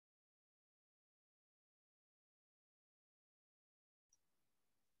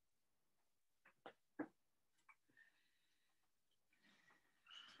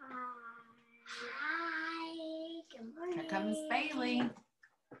comes Bailey.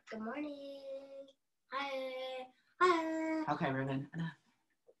 Good morning. Hi. Hi. Okay, Ruben.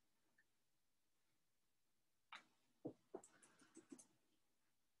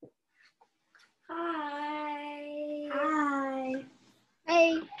 Hi. Hi.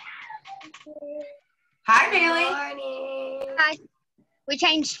 Hey. Hi, Bailey. Good morning. Hi. We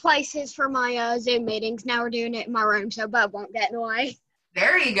changed places for my Zoom meetings. Now we're doing it in my room so Bub won't get in the way.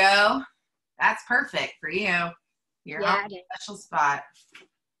 There you go. That's perfect for you. Your Yeah, own special spot.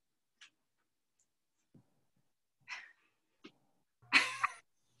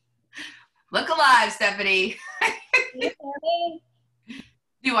 Look alive, Stephanie.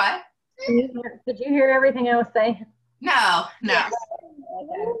 Do what? Did you hear everything I was saying? No. Yes.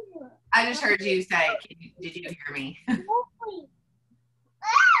 Okay. I just heard you say, did you hear me?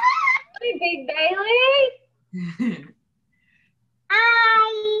 Hey, Big Bailey.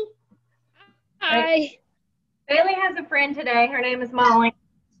 Hi. Hi. Bailey has a friend today. Her name is Molly.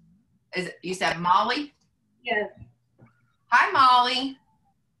 You said Molly? Yes. Hi, Molly.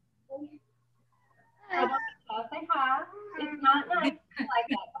 Say hi. It's not nice like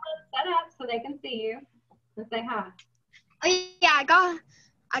that. Set up so they can see you and say hi. Oh yeah,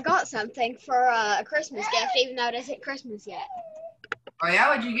 I got something for a Christmas gift, even though it isn't Christmas yet. Oh yeah,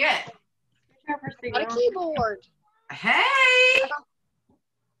 what'd you get? I got a keyboard. Hey.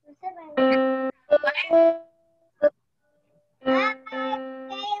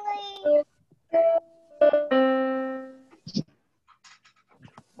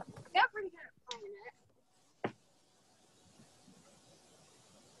 Got pretty good at playing it.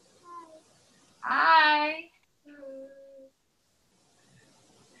 Hi.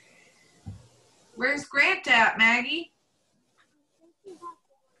 Where's Grant at, Maggie?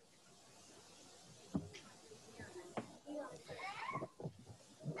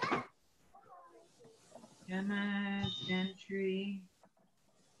 Gemma Gentry.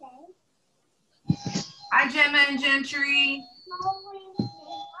 Hi, Gemma and Gentry.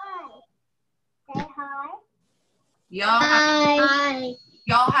 Say hi.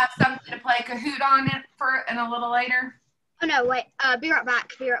 Y'all have something to play Kahoot on it for in a little later? Oh no, wait. Be right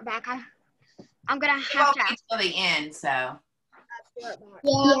back. I'm gonna It have won't to be ask. till the end, so. Be right back.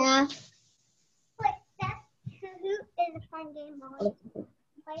 Yeah. But that Kahoot is a fun game, Molly.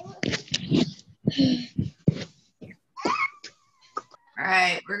 Play with it. All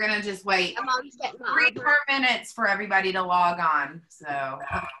right, we're gonna just wait My mom's getting my 3 iPad. more minutes for everybody to log on. So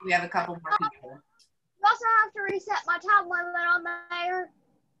hopefully we have a couple more people. You also have to reset my time limit on there.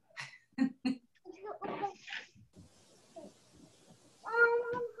 I'm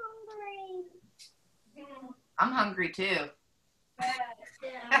hungry. I'm hungry too.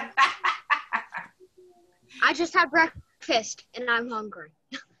 I just had breakfast and I'm hungry.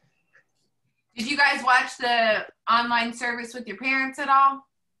 Did you guys watch the online service with your parents at all?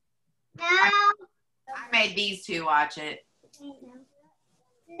 No. I made these two watch it. No,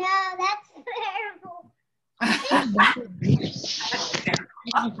 that's terrible.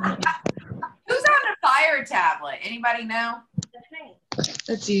 Who's on a fire tablet? Anybody know?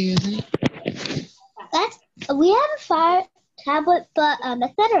 That's you. We have a fire tablet, but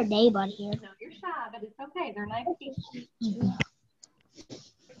that's not our name on here. No, you're shy, but it's okay. They're nice people. You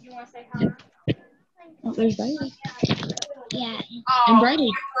want to say hi? Oh, there's Brady. Yeah. Oh, And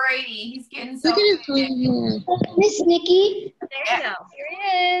Brady. Brady. He's getting so Look at his big. clean hair. Miss Nikki, There Yeah. you go. Here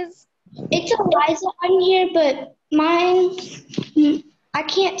it is. it's Eliza on here, but mine, I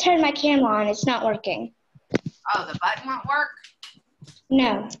can't turn my camera on. It's not working. Oh, the button won't work?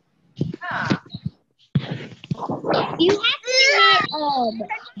 No. Huh. You have to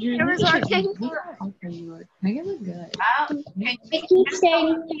You're Camera's working. Make it look good. Well, it keeps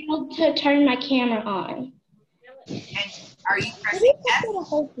saying failed to turn my camera on. and are you What pressing is yes? that to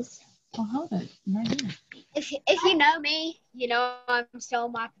hold this? Well, hold it. Right here. If you know me, you know I'm still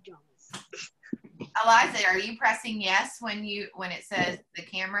in my pajamas. Eliza, are you pressing yes when it says the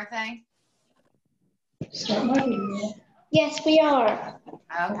camera thing? Yes, we are.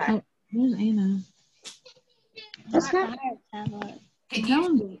 Okay. Where's Anna? That's not. Can Tell you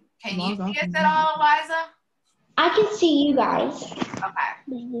him to see log off us and at all, Eliza? I can see you guys. Okay.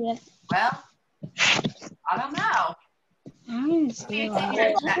 Well, I don't know. Maybe it's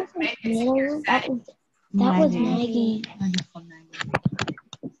in your settings. That was Maggie. I just love Maggie.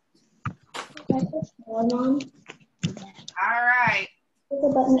 All right. There's a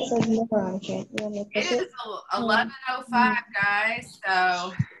button that says more on here. You want me to It push is it? 11:05, guys.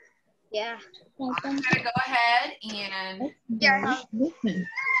 So Yeah. I'm gonna go ahead and Listen.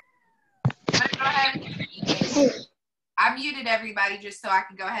 I muted everybody just so I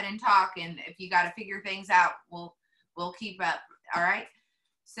can go ahead and talk. And if you got to figure things out, we'll We'll keep up. All right.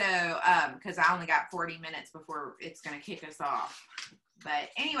 So, because I only got 40 minutes before it's going to kick us off. But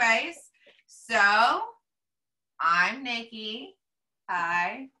anyways, so I'm Nikki.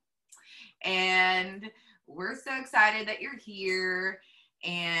 Hi. And we're so excited that you're here.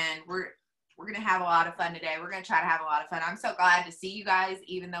 And we're going to have a lot of fun today. We're going to try to have a lot of fun. I'm so glad to see you guys,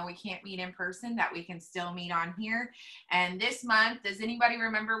 even though we can't meet in person, that we can still meet on here. And this month, does anybody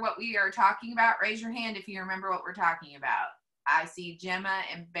remember what we are talking about? Raise your hand if you remember what we're talking about. I see Gemma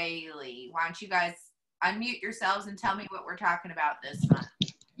and Bailey. Why don't you guys unmute yourselves and tell me what we're talking about this month?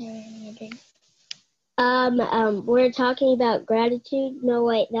 We're talking about gratitude. No,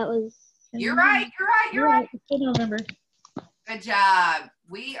 wait, that was. You're right. I don't remember. Good job.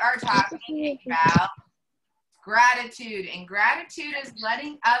 We are talking about gratitude, and gratitude is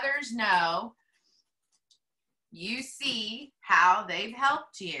letting others know you see how they've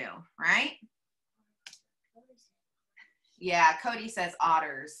helped you, right? Yeah, Cody says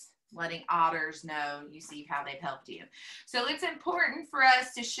otters, letting otters know you see how they've helped you. So it's important for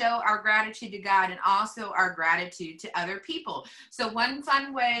us to show our gratitude to God and also our gratitude to other people. So one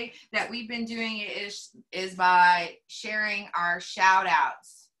fun way that we've been doing it is by sharing our shout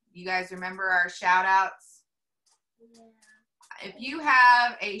outs. You guys remember our shout outs? Yeah. If you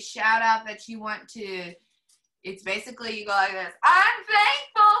have a shout out that you want to, it's basically you go like this. I'm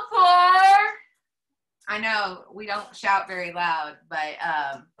thankful for. I know we don't shout very loud, but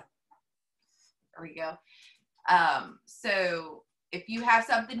there we go. So if you have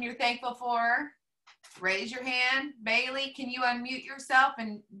something you're thankful for, raise your hand. Bailey, can you unmute yourself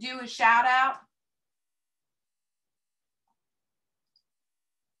and do a shout out?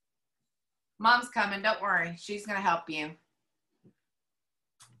 Mom's coming, don't worry. She's gonna help you.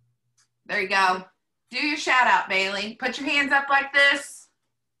 There you go. Do your shout out, Bailey. Put your hands up like this.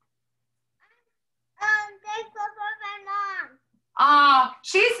 I'm thankful for my mom. Oh,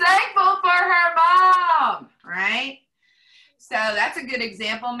 she's thankful for her mom, right? So that's a good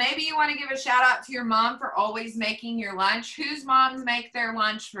example. Maybe you want to give a shout out to your mom for always making your lunch. Whose moms make their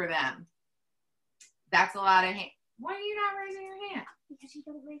lunch for them? That's a lot of hands. Why are you not raising your hand? Because you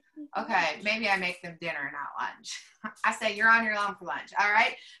don't make me. Okay, maybe I make them dinner, not lunch. I say you're on your own for lunch, all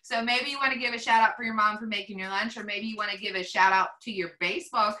right? So maybe you want to give a shout out for your mom for making your lunch, or maybe you want to give a shout out to your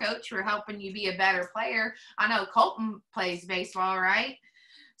baseball coach for helping you be a better player. I know Colton plays baseball, right?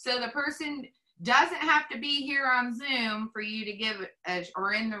 So the person doesn't have to be here on Zoom for you to give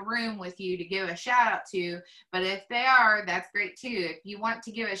or in the room with you to give a shout out to, but if they are, that's great too. If you want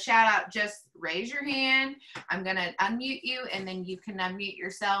to give a shout out, just raise your hand. I'm going to unmute you, and then you can unmute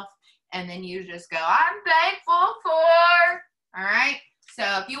yourself, and then you just go, I'm thankful for, all right? So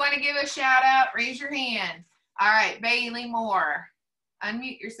if you want to give a shout out, raise your hand. All right, Bailey Moore,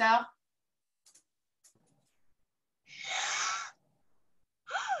 unmute yourself.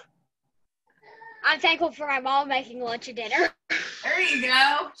 I'm thankful for my mom making lunch and dinner. There you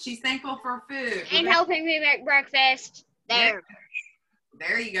go. She's thankful for food. And helping me make breakfast. There.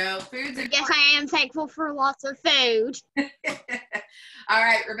 There you go. Food's important. Yes, I am thankful for lots of food. All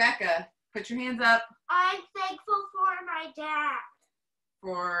right, Rebecca, put your hands up. I'm thankful for my dad.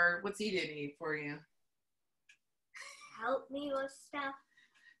 For what's he doing for you? Help me with stuff.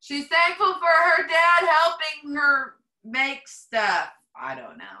 She's thankful for her dad helping her make stuff. I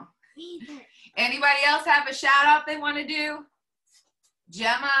don't know. Either. Anybody else have a shout out they want to do?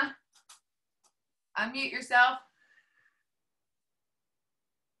 Gemma, unmute yourself.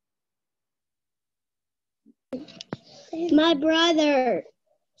 My brother.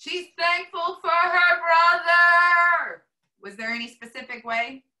 She's thankful for her brother. Was there any specific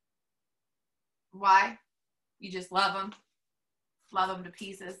way? Why? You just love them. Love them to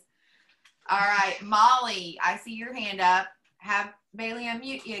pieces. All right, Molly, I see your hand up. Have Bailey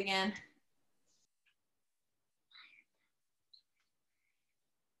unmute you again.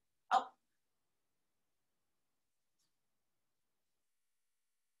 Oh.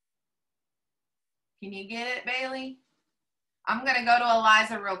 Can you get it, Bailey? I'm going to go to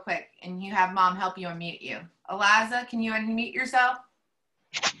Eliza real quick, and you have Mom help you unmute you. Eliza, can you unmute yourself?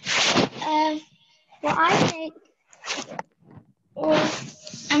 Well, I think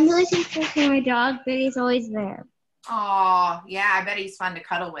I'm really thankful for my dog, but he's always there. Oh, yeah, I bet he's fun to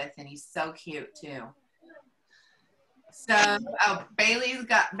cuddle with, and he's so cute, too. So, oh, Bailey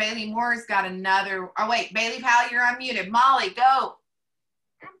Moore's got another. Oh, wait, Bailey Powell, you're unmuted. Molly, go.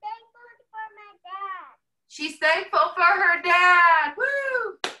 I'm thankful for my dad. She's thankful for her dad.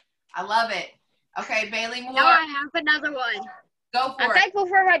 Woo! I love it. Okay, Bailey Moore. Now I have another one. Go for I'm it. thankful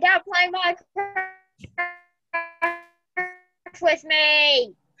for my dad playing Minecraft with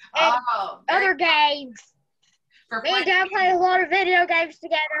me. And Oh, other games. for Me playing. and Dad play a lot of video games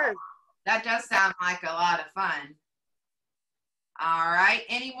together. That does sound like a lot of fun. All right,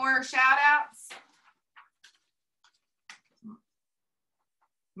 any more shout outs?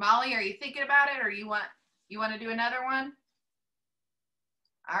 Molly, are you thinking about it, or you want to do another one?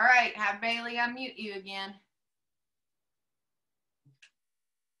 All right, have Bailey unmute you again.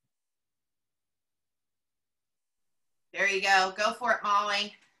 There you go. Go for it,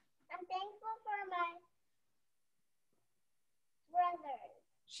 Molly. I'm thankful for my brother.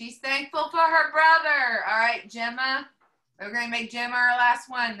 She's thankful for her brother. All right, Gemma. We're going to make Gemma our last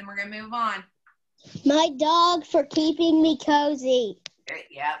one, then we're going to move on. My dog for keeping me cozy.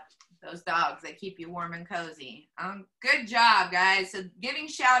 Yep, those dogs, they keep you warm and cozy. Good job, guys. So giving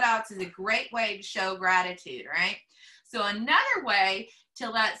shout outs is a great way to show gratitude, right? So another way to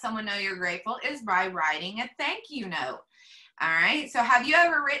let someone know you're grateful is by writing a thank you note. All right, so have you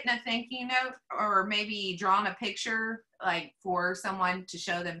ever written a thank you note or maybe drawn a picture like for someone to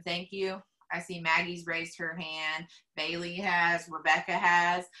show them thank you? I see Maggie's raised her hand, Bailey has, Rebecca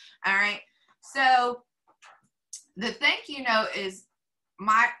has. All right, so the thank you note is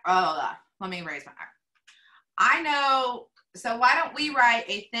let me raise my arm. I know, so why don't we write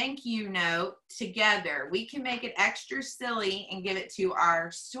a thank you note together? We can make it extra silly and give it to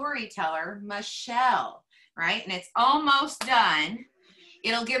our storyteller, Michelle, right? And it's almost done.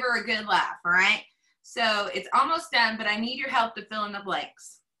 It'll give her a good laugh, all right? So it's almost done, but I need your help to fill in the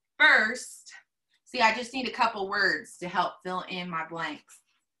blanks. First, see, I just need a couple words to help fill in my blanks,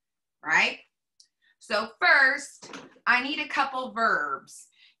 right? So first, I need a couple verbs.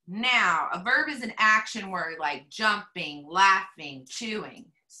 Now, a verb is an action word like jumping, laughing, chewing.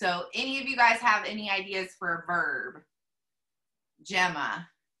 So any of you guys have any ideas for a verb? Gemma.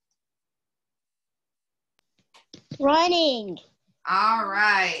 Running. All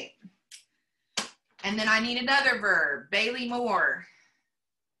right. And then I need another verb. Bailey Moore.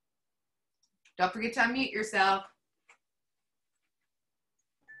 Don't forget to unmute yourself.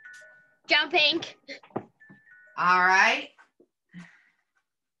 Jumping. All right.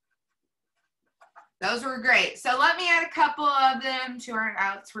 Those were great. So let me add a couple of them to our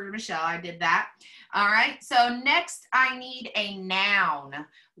outs for Michelle. I did that. All right. So next I need a noun,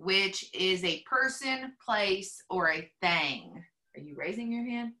 which is a person, place, or a thing. Are you raising your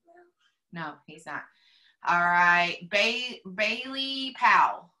hand? No, he's not. All right. Bailey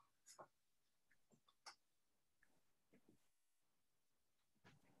Powell.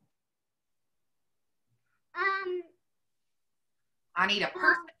 I need a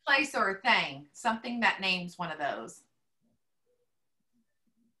person, place, or a thing. Something that names one of those.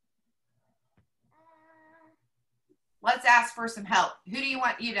 Let's ask for some help. Who do you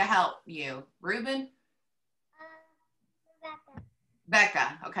want you to help you? Ruben? Rebecca.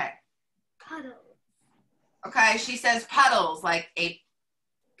 Becca. Okay. Puddles. Okay, she says puddles, like a...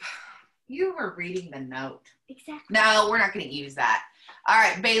 You were reading the note. Exactly. No, we're not going to use that. All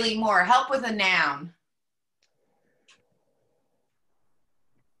right, Bailey Moore, help with a noun.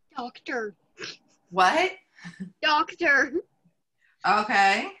 Doctor. What? Doctor.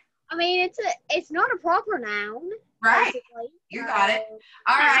 Okay. I mean, it's not a proper noun. Right. Basically. You got it.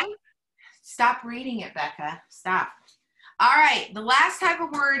 All right. Stop reading it, Becca. Stop. All right. The last type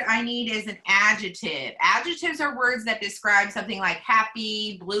of word I need is an adjective. Adjectives are words that describe something like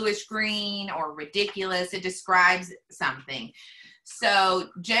happy, bluish green, or ridiculous. It describes something. So,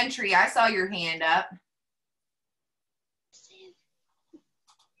 Gentry, I saw your hand up.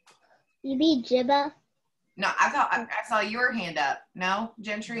 You mean Jibba? No, I saw your hand up. No,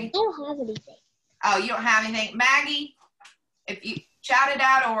 Gentry? I don't have anything. Oh, you don't have anything. Maggie, if you shout it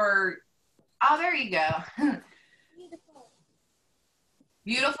out or, oh, there you go. Beautiful.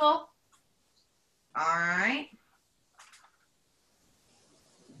 Beautiful. All right.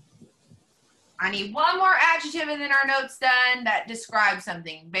 I need one more adjective and then our note's done that describes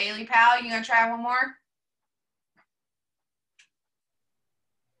something. Bailey Powell, you gonna try one more?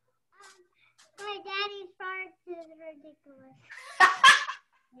 My daddy's farts is ridiculous.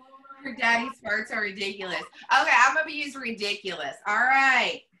 Your daddy's farts are ridiculous. Okay, I'm gonna use ridiculous. All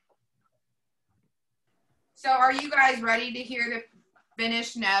right. So are you guys ready to hear the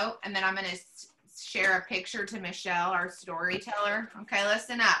finished note? And then I'm gonna share a picture to Michelle, our storyteller. Okay,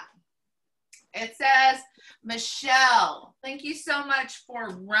 listen up. It says, Michelle, thank you so much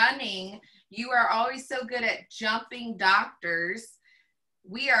for running. You are always so good at jumping doctors.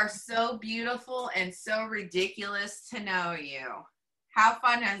 We are so beautiful and so ridiculous to know you. How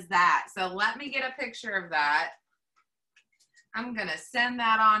fun is that? So let me get a picture of that. I'm going to send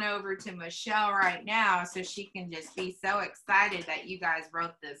that on over to Michelle right now so she can just be so excited that you guys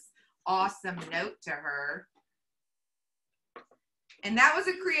wrote this awesome note to her. And that was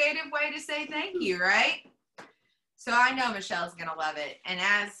a creative way to say thank you, right? So I know Michelle's going to love it. And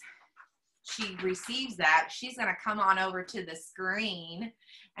as she receives that, she's going to come on over to the screen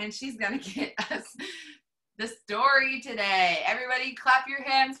and she's going to get us the story today. Everybody clap your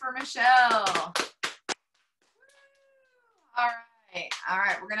hands for Michelle. All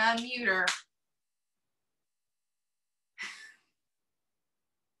right, we're going to unmute her.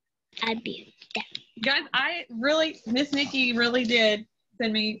 Guys, Miss Nikki really did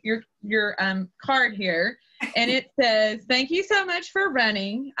send me your card here, and it says, "Thank you so much for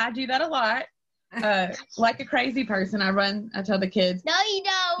running." I do that a lot. Like a crazy person, I tell the kids. No, you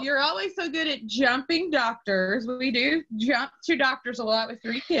don't. You're always so good at jumping doctors. We do jump to doctors a lot with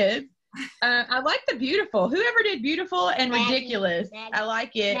 3 kids. I like the beautiful. Whoever did beautiful and Maggie, ridiculous. Maggie, I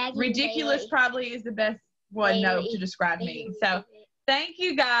like it. Maggie, Ridiculous Bailey. Probably is the best one note to describe me. So thank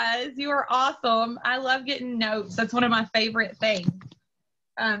you guys. You are awesome. I love getting notes. That's one of my favorite things.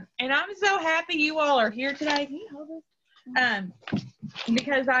 And I'm so happy you all are here today. Can you hold this?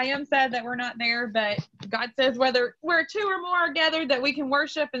 Because I am sad that we're not there, but God says whether we're 2 or more are gathered that we can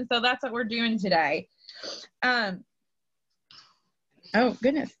worship, and so that's what we're doing today. Oh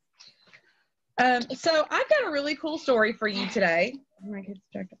goodness. So I've got a really cool story for you today. All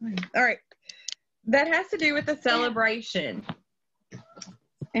right. That has to do with the celebration.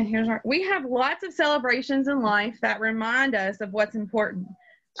 And we have lots of celebrations in life that remind us of what's important.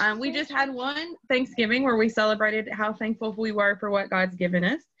 We just had one Thanksgiving where we celebrated how thankful we were for what God's given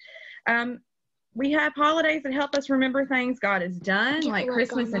us. We have holidays that help us remember things God has done, like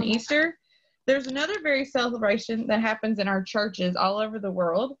Christmas and Easter. There's another very celebration that happens in our churches all over the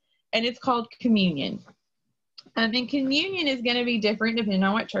world, and it's called communion. And communion is going to be different depending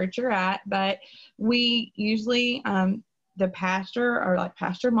on what church you're at, but we usually, the pastor, or like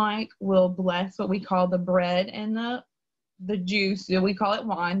Pastor Mike, will bless what we call the bread and the juice. We call it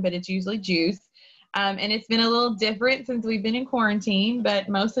wine, but it's usually juice. And it's been a little different since we've been in quarantine, but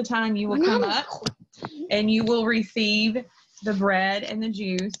most of the time you will come up and you will receive the bread and the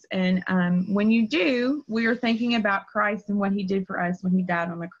juice. And when you do, we are thinking about Christ and what he did for us when he died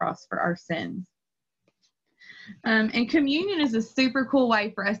on the cross for our sins. And communion is a super cool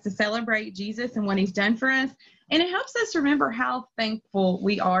way for us to celebrate Jesus and what he's done for us. And it helps us remember how thankful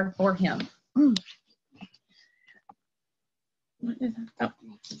we are for him. What is that? Oh.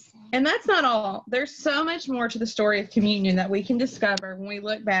 And that's not all. There's so much more to the story of communion that we can discover when we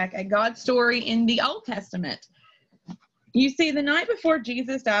look back at God's story in the Old Testament. You see, the night before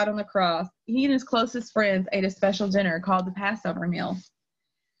Jesus died on the cross, he and his closest friends ate a special dinner called the Passover meal.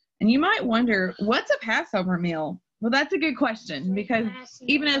 And you might wonder, what's a Passover meal? Well, that's a good question, because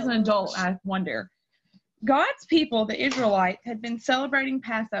even as an adult, I wonder. God's people, the Israelites, had been celebrating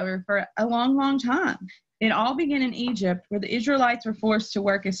Passover for a long, long time. It all began in Egypt, where the Israelites were forced to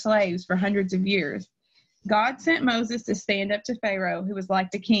work as slaves for hundreds of years. God sent Moses to stand up to Pharaoh, who was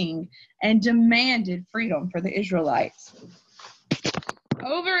like the king, and demanded freedom for the Israelites.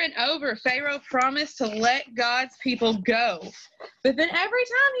 Over and over, Pharaoh promised to let God's people go. But then every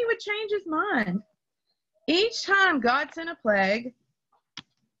time he would change his mind. Each time God sent a plague,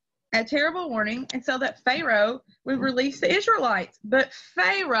 a terrible warning, and so that Pharaoh would release the Israelites. But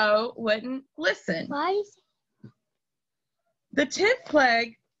Pharaoh wouldn't listen. Why? The 10th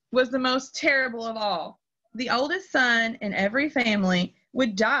plague was the most terrible of all. The oldest son in every family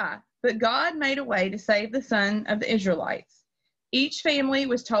would die, but God made a way to save the son of the Israelites. Each family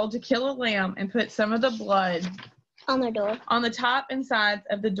was told to kill a lamb and put some of the blood On their door. on the top and sides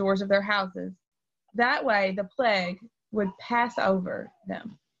of the doors of their houses. That way, the plague would pass over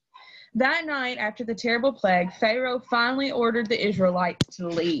them. That night, after the terrible plague, Pharaoh finally ordered the Israelites to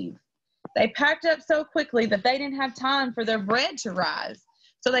leave. They packed up so quickly that they didn't have time for their bread to rise,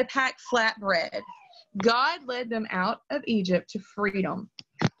 so they packed flat bread. God led them out of Egypt to freedom.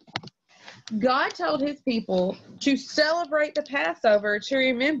 God told his people to celebrate the Passover to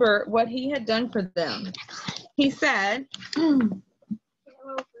remember what he had done for them. He said,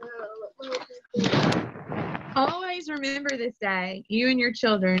 "Always remember this day, you and your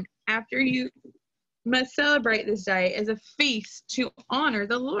children, after you must celebrate this day as a feast to honor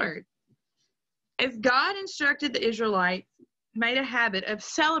the Lord." As God instructed the Israelites, made a habit of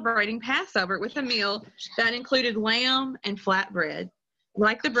celebrating Passover with a meal that included lamb and flatbread,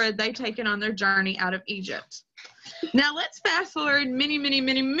 like the bread they'd taken on their journey out of Egypt. Now let's fast forward many, many,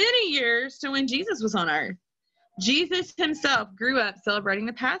 many, many years to when Jesus was on earth. Jesus himself grew up celebrating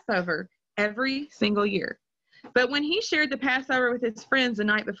the Passover every single year. But when he shared the Passover with his friends the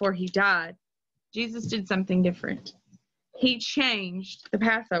night before he died, Jesus did something different. He changed the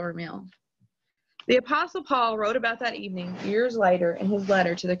Passover meal. The Apostle Paul wrote about that evening years later in his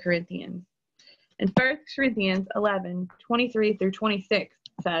letter to the Corinthians. In 1 Corinthians 11:23-26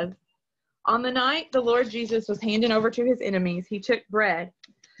 says, "On the night the Lord Jesus was handed over to his enemies, he took bread.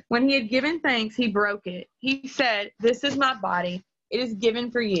 When he had given thanks, he broke it. He said, 'This is my body. It is given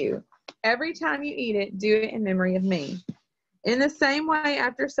for you. Every time you eat it, do it in memory of me.' In the same way,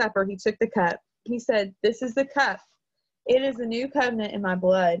 after supper, he took the cup. He said, 'This is the cup. It is the new covenant in my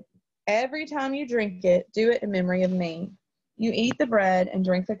blood. Every time you drink it, do it in memory of me. You eat the bread and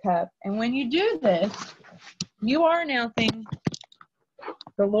drink the cup. And when you do this, you are announcing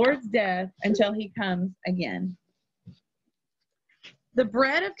the Lord's death until he comes again." The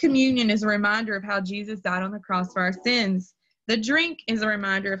bread of communion is a reminder of how Jesus died on the cross for our sins. The drink is a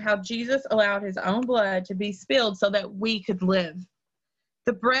reminder of how Jesus allowed his own blood to be spilled so that we could live.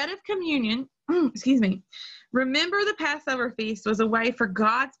 The bread of communion, remember the Passover feast was a way for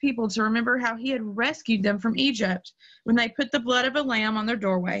God's people to remember how he had rescued them from Egypt when they put the blood of a lamb on their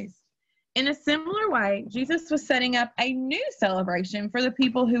doorways. In a similar way, Jesus was setting up a new celebration for the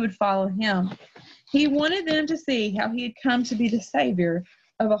people who would follow him. He wanted them to see how he had come to be the Savior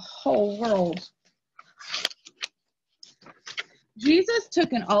of a whole world. Jesus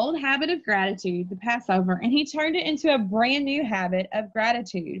took an old habit of gratitude, the Passover, and he turned it into a brand new habit of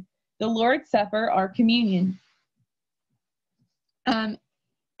gratitude, the Lord's Supper or communion.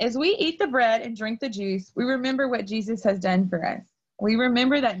 As we eat the bread and drink the juice, we remember what Jesus has done for us. We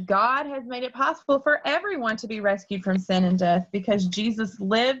remember that God has made it possible for everyone to be rescued from sin and death because Jesus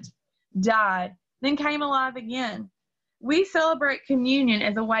lived, died, then came alive again. We celebrate communion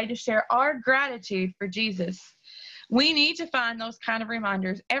as a way to share our gratitude for Jesus. We need to find those kind of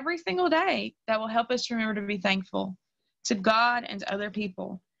reminders every single day that will help us remember to be thankful to God and to other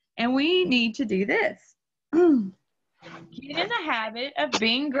people. And we need to do this. Get in the habit of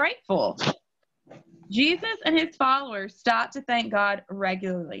being grateful. Jesus and his followers stopped to thank God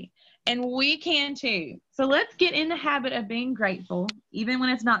regularly, and we can too. So let's get in the habit of being grateful, even when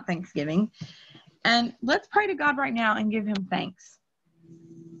it's not Thanksgiving. And let's pray to God right now and give him thanks.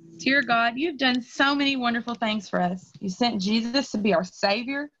 Dear God, you've done so many wonderful things for us. You sent Jesus to be our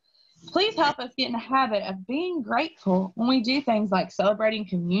Savior. Please help us get in the habit of being grateful when we do things like celebrating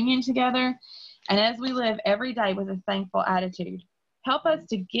communion together and as we live every day with a thankful attitude. Help us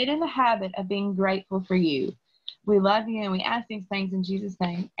to get in the habit of being grateful for you. We love you and we ask these things in Jesus'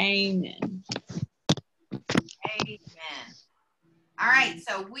 name. Amen. Amen. All right,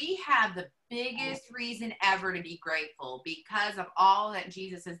 so we have the biggest reason ever to be grateful because of all that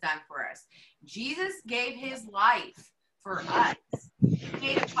Jesus has done for us. Jesus gave his life for us. He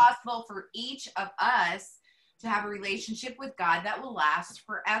made it possible for each of us to have a relationship with God that will last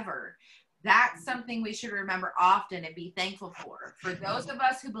forever. That's something we should remember often and be thankful for. For those of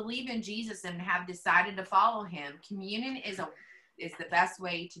us who believe in Jesus and have decided to follow him, communion is the best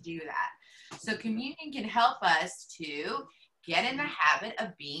way to do that. So communion can help us to get in the habit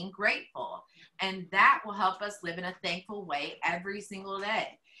of being grateful. And that will help us live in a thankful way every single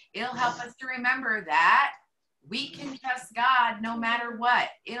day. It'll help us to remember that we can trust God no matter what.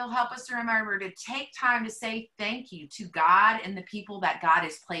 It'll help us to remember to take time to say thank you to God and the people that God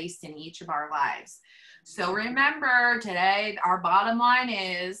has placed in each of our lives. So remember today, our bottom line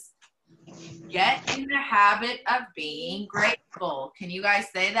is get in the habit of being grateful. Can you guys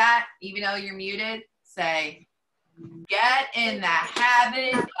say that? Even though you're muted, say, get in the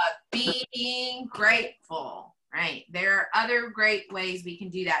habit of being grateful, right? There are other great ways we can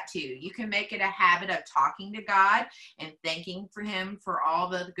do that too. You can make it a habit of talking to God and thanking for him for all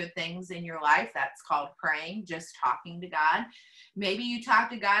the good things in your life. That's called praying, just talking to God. Maybe you talk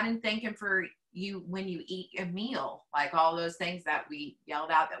to God and thank him for you when you eat a meal, like all those things that we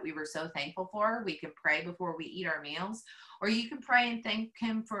yelled out that we were so thankful for. We can pray before we eat our meals, or you can pray and thank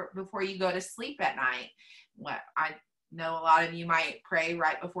him for before you go to sleep at night. What I know a lot of you might pray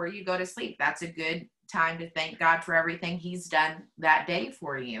right before you go to sleep. That's a good time to thank God for everything he's done that day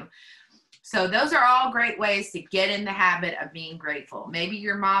for you. So those are all great ways to get in the habit of being grateful. Maybe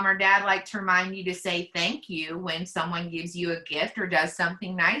your mom or dad like to remind you to say thank you when someone gives you a gift or does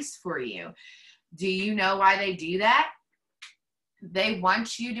something nice for you. Do you know why they do that? They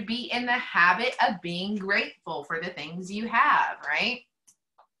want you to be in the habit of being grateful for the things you have, right?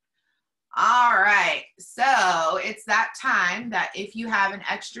 All right, so it's that time that if you have an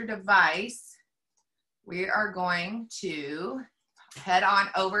extra device, we are going to head on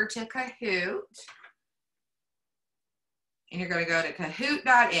over to Kahoot. And you're going to go to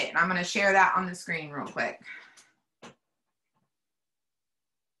kahoot.it. And I'm going to share that on the screen real quick.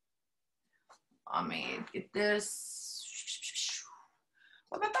 Let me get this.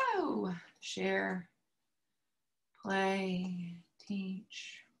 share, play,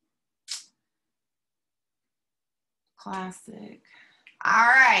 teach, classic. All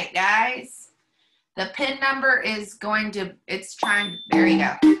right, guys. The pin number is going to, it's trying, there you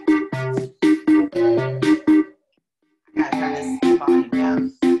go. I gotta turn this volume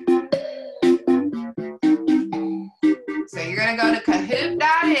down. So you're gonna go to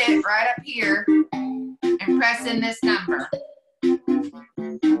Kahoot.it right up here and press in this number.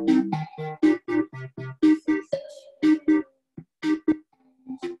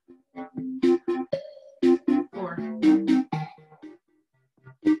 Four.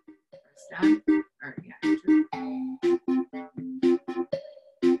 Press done. Or, yeah, enter.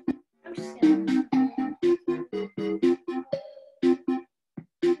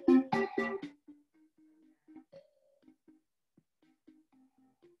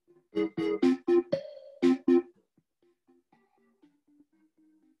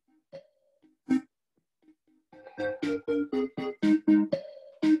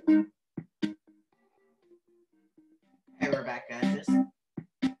 Hey, Rebecca, just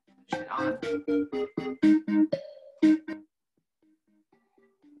push it on.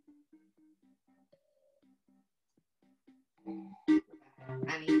 I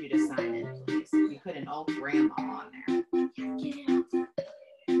need you to sign in, please. We put an old grandma on there.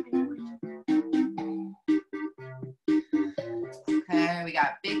 Okay, we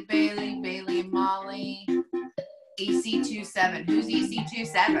got Big Bailey, Bailey and Molly, EC27. Who's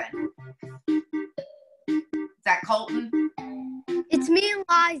EC27? Is that Colton? It's me and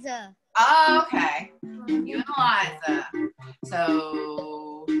Liza. Oh, okay. You and Eliza.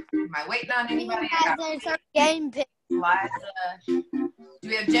 So, am I waiting on anybody? It's our game pick. Eliza. Do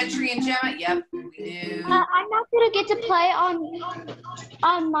we have Gentry and Gemma? Yep, we do. I'm not gonna get to play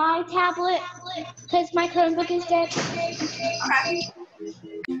on my tablet because my Chromebook is dead. Okay.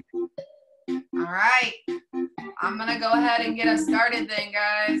 All right. I'm gonna go ahead and get us started then,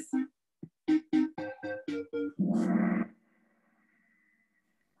 guys.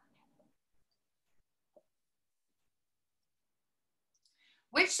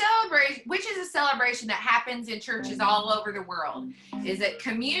 Which is a celebration that happens in churches all over the world? Is it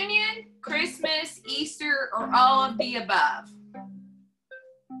communion, Christmas, Easter, or all of the above?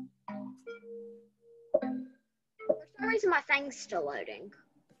 For some reason, my thing's still loading.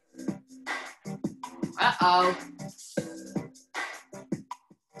 Uh-oh.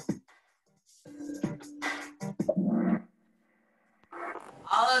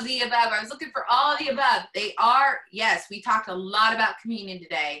 All of the above. I was looking for all of the above. They are, yes, we talked a lot about communion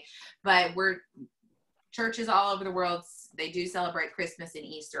today, but churches all over the world, they do celebrate Christmas and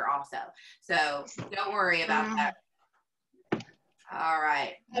Easter also. So don't worry about that. All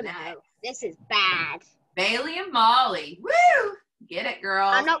right. Oh no, this is bad. Bailey and Molly. Woo! Get it, girl.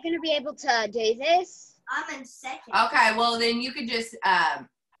 I'm not going to be able to do this. I'm in second. Okay, well, then you could just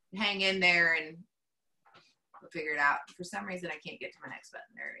hang in there and we'll figure it out. For some reason, I can't get to my next button.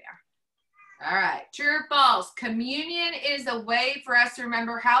 There we are. All right. True or false? Communion is a way for us to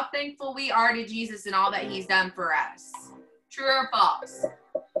remember how thankful we are to Jesus and all that he's done for us. True or false?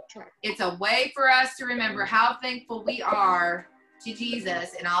 True. It's a way for us to remember how thankful we are to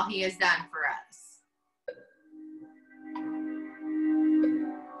Jesus and all he has done for us.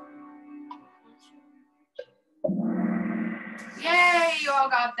 Yay, you all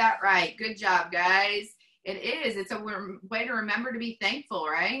got that right. Good job, guys. It is. It's a way to remember to be thankful,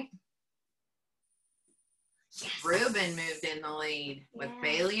 right? Yes. Ruben moved in the lead with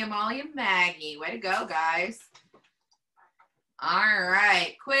Bailey and Molly and Maggie. Way to go, guys. All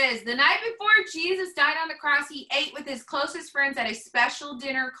right, quiz. The night before Jesus died on the cross, he ate with his closest friends at a special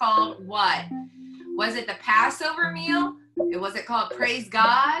dinner called what? Was it the Passover meal? Was it called Praise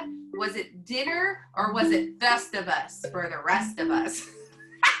God? Was it dinner? Or was it Festivus for the rest of us?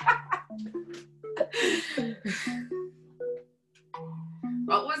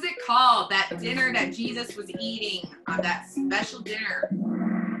 What was it called, that dinner that Jesus was eating on that special dinner?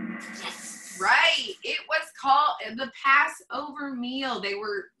 Yes. Right. It was called the Passover meal. They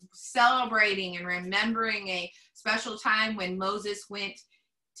were celebrating and remembering a special time when Moses went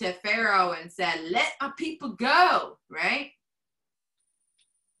to Pharaoh and said, "Let my people go," right?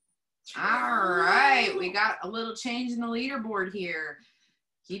 All right. We got a little change in the leaderboard here.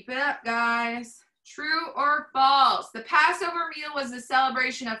 Keep it up, guys. True or false? The Passover meal was the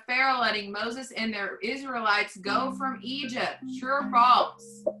celebration of Pharaoh letting Moses and the Israelites go from Egypt. True or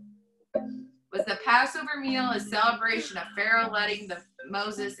false? Was the Passover meal a celebration of Pharaoh letting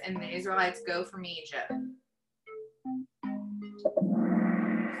Moses and the Israelites go from Egypt?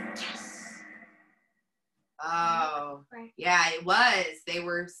 Yes. Oh, yeah, it was. They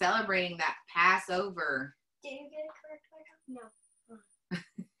were celebrating that Passover. Did you get it correct? No.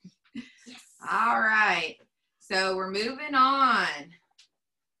 Yes. All right. So we're moving on.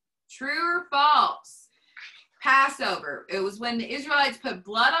 True or false? Passover. It was when the Israelites put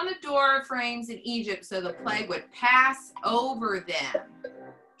blood on the door frames in Egypt so the plague would pass over them.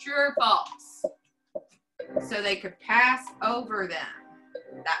 True or false? So they could pass over them.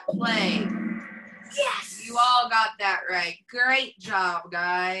 That plague. Yes. You all got that right. Great job,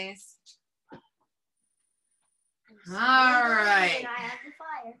 guys. All right. And I have the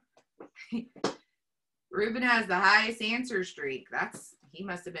fire. Reuben has the highest answer streak. He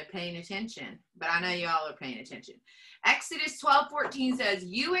must have been paying attention, but I know you all are paying attention. Exodus 12:14 says,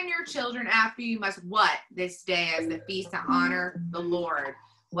 you and your children after you must what this day as the feast to honor the Lord?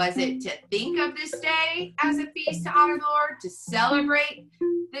 Was it to think of this day as a feast to honor the Lord, to celebrate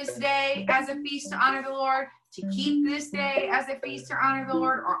this day as a feast to honor the Lord, to keep this day as a feast to honor the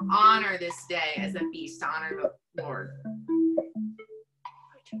Lord, or honor this day as a feast to honor the Lord?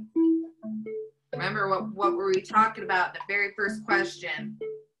 Remember, what were we talking about in the very first question?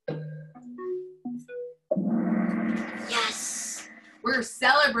 Yes. We're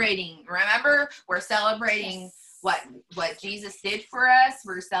celebrating. Remember, we're celebrating what Jesus did for us.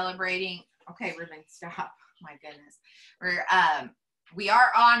 We're celebrating. Okay, Ruben, stop. My goodness. We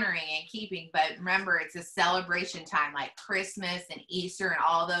are honoring and keeping, but remember, it's a celebration time like Christmas and Easter and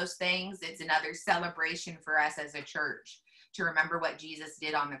all those things. It's another celebration for us as a church to remember what Jesus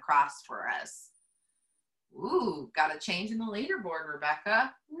did on the cross for us. Ooh, got a change in the leaderboard,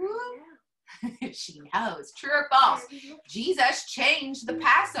 Rebecca. Woo. She knows. True or false? Jesus changed the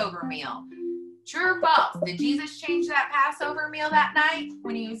Passover meal. True or false? Did Jesus change that Passover meal that night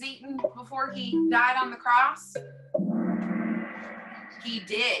when he was eating before he died on the cross? He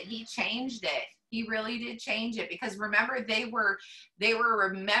did. He changed it. He really did change it, because remember, they were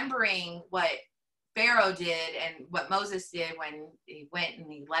remembering what Pharaoh did and what Moses did when he went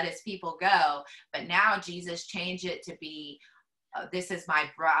and he let his people go. But now Jesus changed it to be, this is my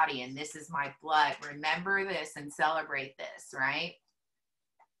body and this is my blood. Remember this and celebrate this, right?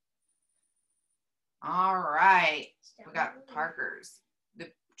 All right. We got Parker's.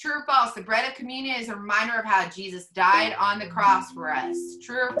 True or false? The bread of communion is a reminder of how Jesus died on the cross for us.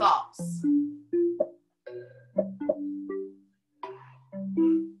 True or false?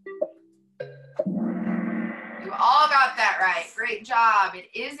 You all got that right. Great job. It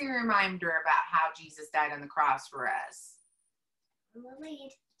is a reminder about how Jesus died on the cross for us.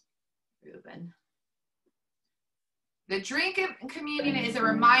 Ruben. The drink of communion is a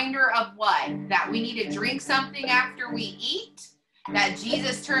reminder of what? That we need to drink something after we eat? That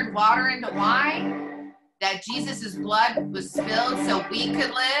Jesus turned water into wine? That Jesus' blood was spilled so we could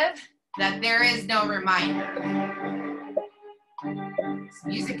live? That there is no reminder. This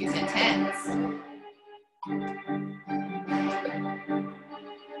music is intense.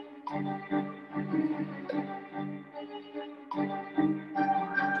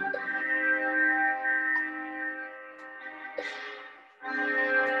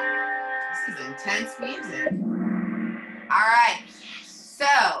 This is intense music. All right.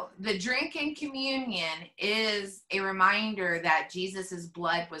 So the drink in communion is a reminder that Jesus's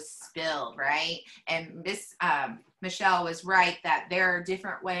blood was spilled, right? And Miss Michelle was right that there are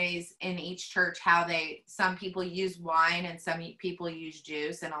different ways in each church how some people use wine and some people use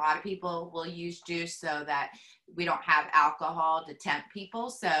juice, and a lot of people will use juice so that we don't have alcohol to tempt people.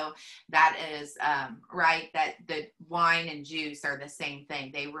 So that is right, that the wine and juice are the same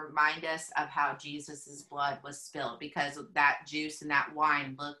thing. They remind us of how Jesus's blood was spilled, because that juice and that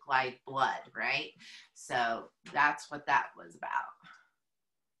wine look like blood, right? So that's what that was about.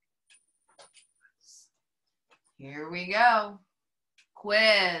 Here we go.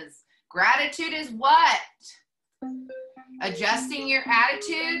 Quiz. Gratitude is what? Adjusting your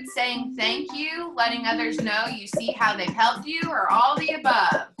attitude, saying thank you, letting others know you see how they've helped you, or all the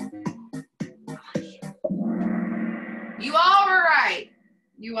above? You all were right.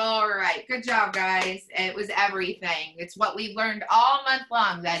 You all were right. Good job, guys. It was everything. It's what we learned all month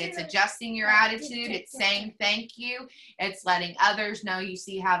long, that it's adjusting your attitude, it's saying thank you, it's letting others know you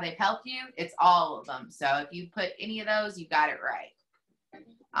see how they've helped you. It's all of them. So if you put any of those, you got it right.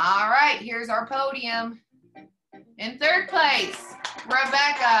 All right, here's our podium. In third place,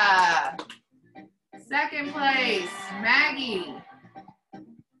 Rebecca. Second place, Maggie.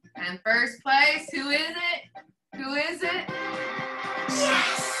 And first place, who is it? Who is it?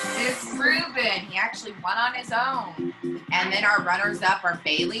 Yes! It's Reuben. He actually won on his own. And then our runners-up are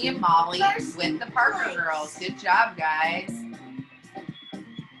Bailey and Molly with the Parker girls. Good job, guys.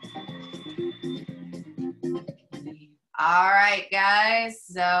 All right, guys.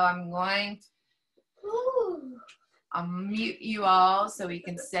 So I'll mute you all so we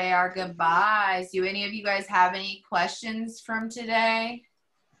can say our goodbyes. Do any of you guys have any questions from today?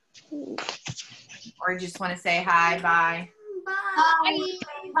 Or just want to say hi, bye? Bye.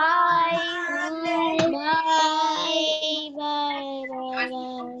 Bye. Bye.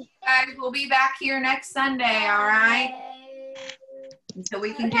 Bye. Guys, we'll be back here next Sunday, all right? So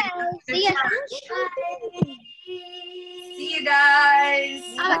we can get See ya. See you guys.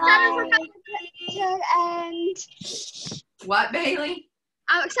 I'm excited for COVID to end. What, Bailey?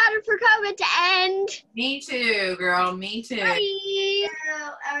 I'm excited for COVID to end. Me too, girl. Me too. Bye.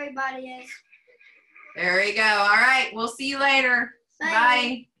 Everybody is. There we go. All right. We'll see you later.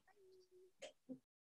 Bye.